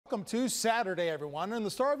Welcome to Saturday, everyone, and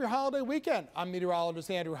the start of your holiday weekend. I'm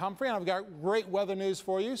meteorologist Andrew Humphrey, and I've got great weather news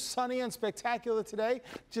for you. Sunny and spectacular today.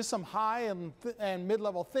 Just some high and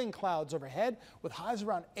mid-level thin clouds overhead with highs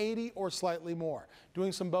around 80 or slightly more.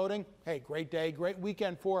 Doing some boating. Hey, great day, great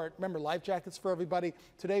weekend for it. Remember, life jackets for everybody.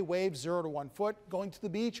 Today, waves 0 to 1 foot. Going to the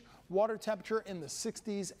beach, water temperature in the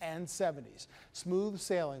 60s and 70s. Smooth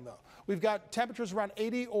sailing, though. We've got temperatures around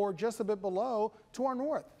 80 or just a bit below to our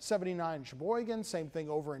north. 79 in Sheboygan, same thing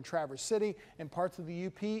over in Traverse City and parts of the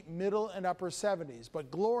UP, middle and upper 70s. But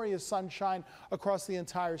glorious sunshine across the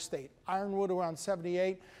entire state. Ironwood around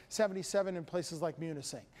 78, 77 in places like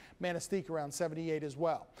Munising. Manistee around 78 as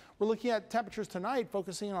well. We're looking at temperatures tonight,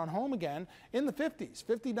 focusing on home again in the 50s.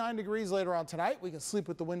 59 degrees later on tonight. We can sleep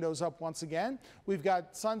with the windows up once again. We've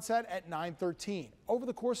got sunset at 9:13. Over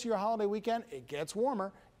the course of your holiday weekend, it gets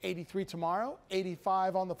warmer. 83 tomorrow,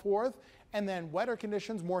 85 on the 4th, and then wetter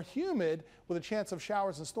conditions, more humid with a chance of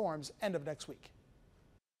showers and storms end of next week.